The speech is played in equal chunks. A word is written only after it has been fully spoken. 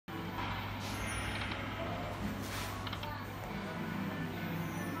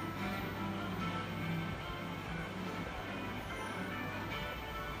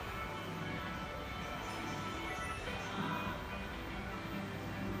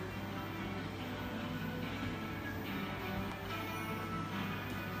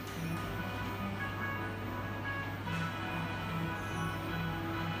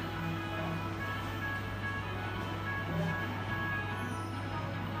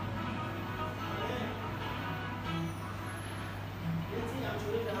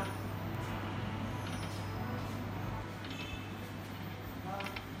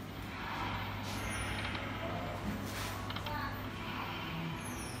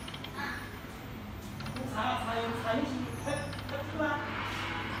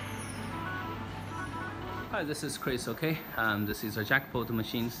Hi, this is Chris, okay? This is a Jackpot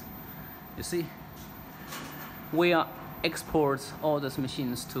machines. You see, we export all these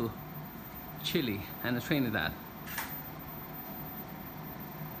machines to Chile and Trinidad.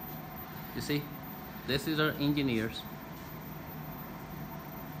 You see, this is our engineers.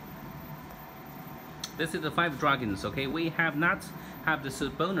 This is the 5 dragons, okay? We have not have this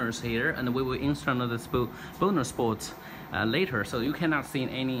bonus here, and we will install this bonus spot later, so you cannot see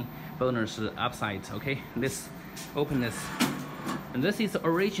any bonus upside, okay? Let's open this. And this is the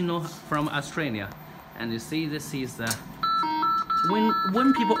original from Australia. And you see, this is the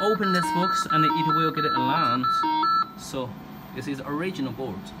when people open this box, and it will get alarmed. So this is the original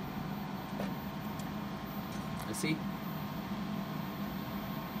board. You see?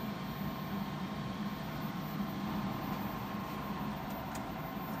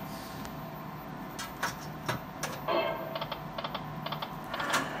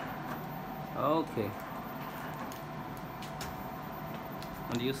 Okay.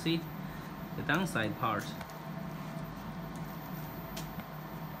 And you see the downside part.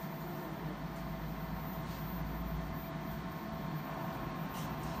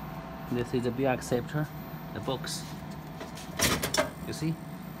 This is the bill acceptor, the box. You see?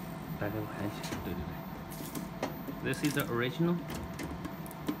 This is the original.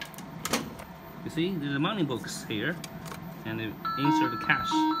 You see, there's a money box here, and you insert the cash.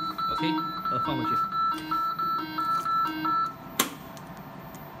 Okay? 放回去。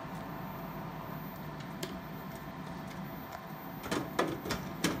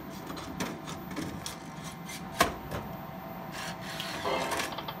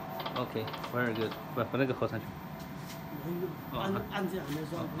Okay, very good. 把那个合上去。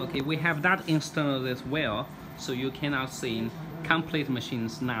Okay, we have that installed as well, so you cannot see complete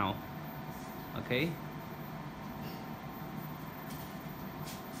machines now. Okay.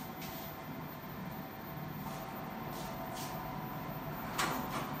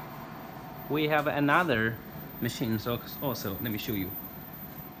 We have another machine also. Let me show you.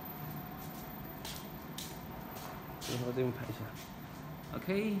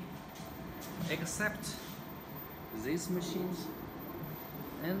 Okay, except these machines,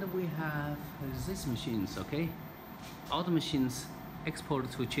 and we have these machines. Okay, all the machines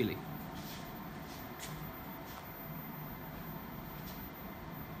exported to Chile.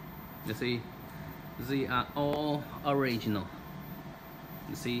 You see, they are all original.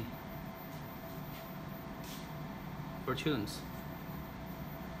 You see. Fortunes.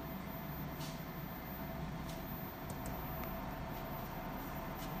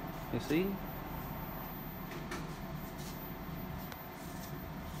 You see?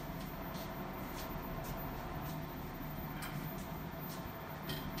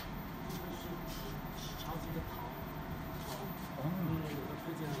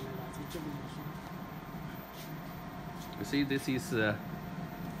 You see, this is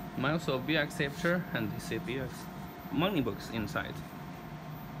mouse of bill acceptor, and this is bill money box inside.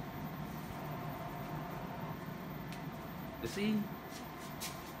 You see,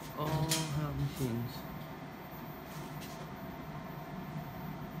 all our machines.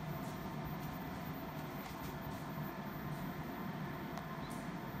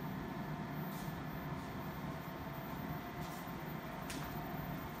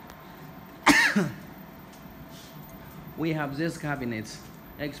 We have this cabinet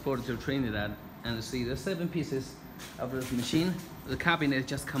exported to Trinidad, and see the 7 pieces of this machine. The cabinet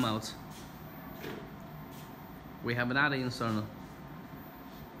just come out. We have another installed.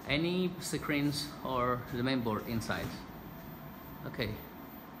 Any screens or the main board inside. Okay.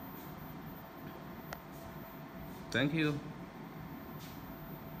 Thank you.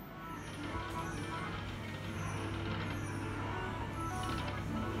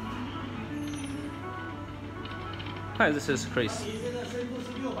 Hi, this is Chris.